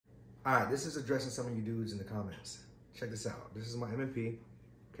All right, this is addressing some of you dudes in the comments. Check this out. This is my M&P,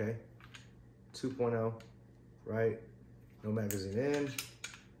 okay? 2.0, right? No magazine in,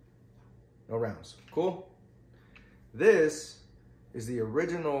 no rounds. Cool? This is the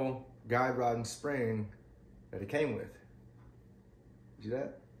original guide rod and spring that it came with. See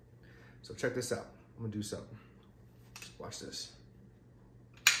that? So check this out. I'm gonna do something. Watch this.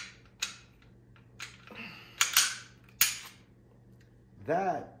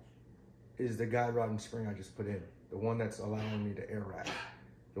 That is the guide rod and spring I just put in. The one that's allowing me to air wrap.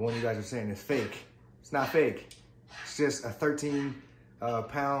 The one you guys are saying is fake. It's not fake. It's just a 13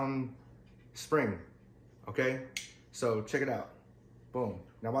 pound spring, okay? So check it out. Boom.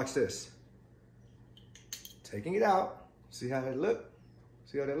 Now watch this. Taking it out. See how they look?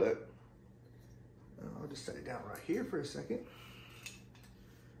 See how they look? I'll just set it down right here for a second.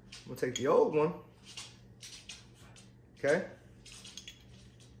 We'll take the old one, okay?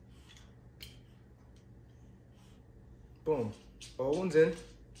 Boom, old one's in,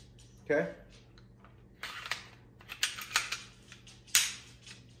 okay?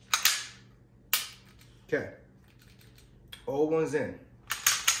 Okay, old one's in.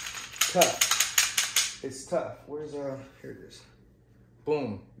 Tough, it's tough. Where's, here it is.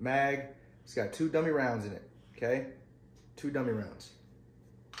 Boom, mag. It's got 2 dummy rounds in it, okay? 2 dummy rounds.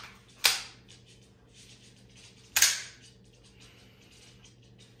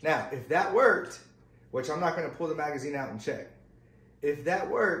 Now, if that worked, which I'm not gonna pull the magazine out and check. If that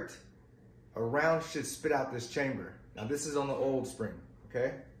worked, a round should spit out this chamber. Now this is on the old spring,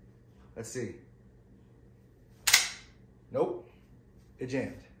 okay? Let's see. Nope, it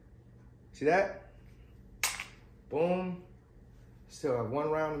jammed. See that? Boom. Still have 1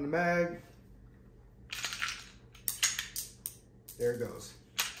 round in the mag. There it goes.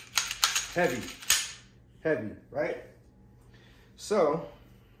 Heavy, heavy, right? So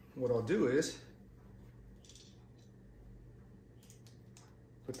what I'll do is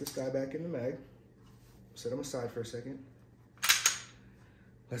put this guy back in the mag, set him aside for a second.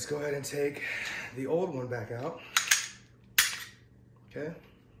 Let's go ahead and take the old one back out, okay?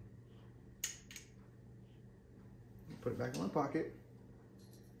 Put it back in my pocket.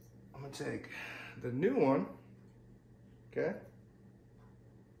 I'm gonna take the new one, okay?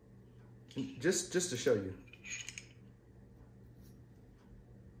 Just to show you,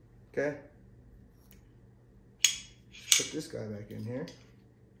 okay? Put this guy back in here.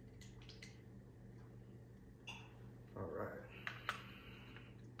 All right.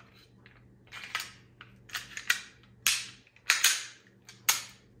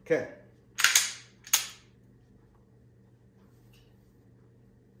 Okay.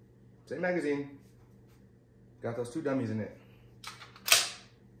 Same magazine. Got those 2 dummies in it.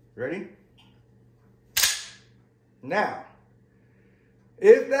 Ready? Now,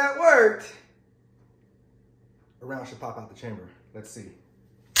 if that worked, a round should pop out the chamber. Let's see.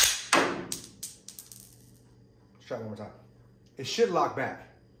 Let's try it one more time. It should lock back.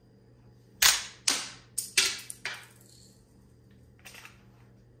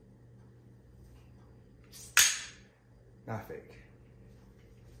 Not fake.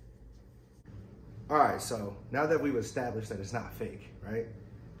 All right, so now that we've established that it's not fake, right?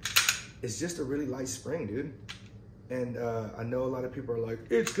 It's just a really light spring, dude. And I know a lot of people are like,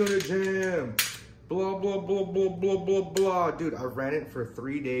 it's gonna jam, blah, blah, blah, blah, blah, blah, blah. Dude, I ran it for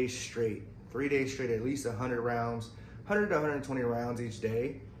 3 days straight. 3 days straight, at least 100 rounds, 100 to 120 rounds each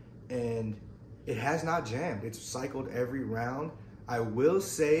day. And it has not jammed. It's cycled every round. I will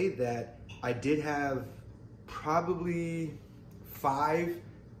say that I did have probably 5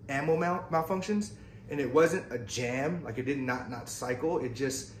 ammo malfunctions, and it wasn't a jam, like it did not cycle. It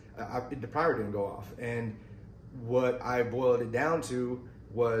just, the primer didn't go off. And what I boiled it down to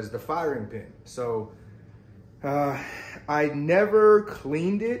was the firing pin. So I never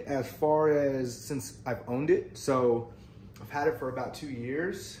cleaned it as far as since I've owned it. So I've had it for about 2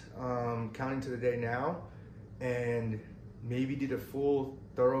 years, counting to the day now, and maybe did a full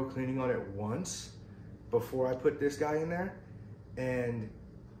thorough cleaning on it once before I put this guy in there. And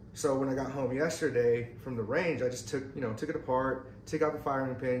so when I got home yesterday from the range, I just took it apart, took out the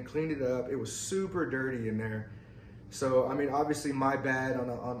firing pin, cleaned it up. It was super dirty in there. So, I mean, obviously my bad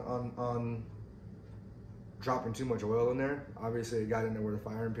on dropping too much oil in there. Obviously it got in there where the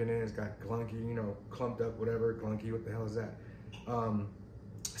firing pin is, got glunky, clumped up, whatever, glunky, what the hell is that?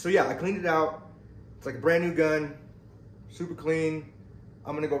 So yeah, I cleaned it out. It's like a brand new gun, super clean.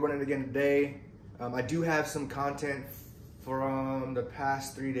 I'm gonna go run it again today. I do have some content from the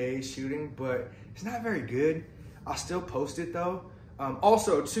past 3 days shooting, but it's not very good. I'll still post it though.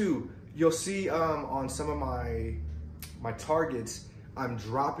 Also too, you'll see on some of my targets, I'm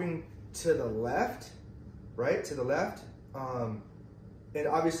dropping to the left, right, to the left. And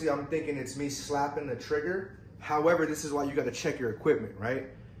obviously I'm thinking it's me slapping the trigger. However, this is why you gotta check your equipment, right?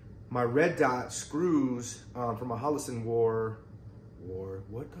 My red dot screws from a Hollison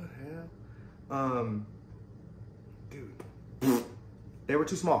what the hell? Dude, they were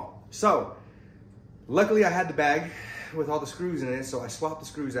too small. So, luckily I had the bag with all the screws in it, so I swapped the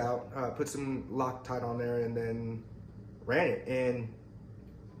screws out, put some Loctite on there, and then ran it, and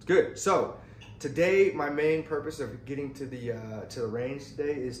it's good. So, today, my main purpose of getting to the range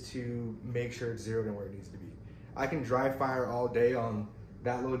today is to make sure it's zeroed in where it needs to be. I can dry fire all day on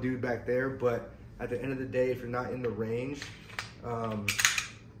that little dude back there, but at the end of the day, if you're not in the range,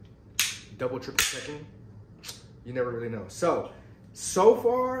 double, triple checking, you never really know. So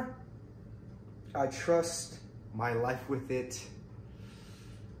far, I trust my life with it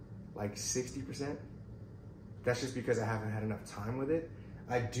like 60%. That's just because I haven't had enough time with it.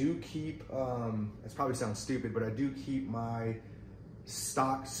 I do keep, this probably sounds stupid, but I do keep my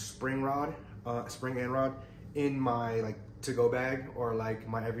stock spring end rod in my like to-go bag or like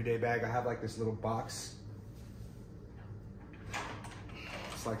my everyday bag. I have like this little box.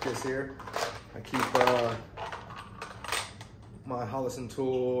 It's like this here. I keep my Hollison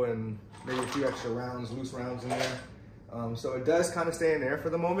tool and maybe a few extra rounds, loose rounds in there. So it does kind of stay in there for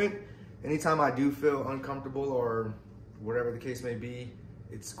the moment. Anytime I do feel uncomfortable or whatever the case may be,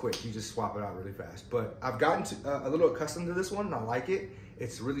 it's quick. You just swap it out really fast. But I've gotten a little accustomed to this one and I like it.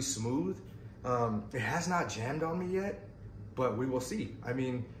 It's really smooth. It has not jammed on me yet, but we will see. I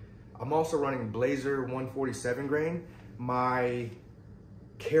mean, I'm also running Blazer 147 grain. My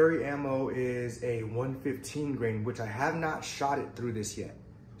carry ammo is a 115 grain, which I have not shot it through this yet.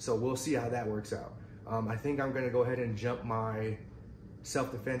 So we'll see how that works out. I think I'm gonna go ahead and jump my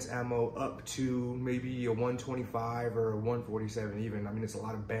self-defense ammo up to maybe a 125 or a 147 even. I mean, it's a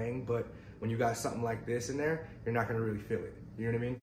lot of bang, but when you got something like this in there, you're not gonna really feel it. You know what I mean?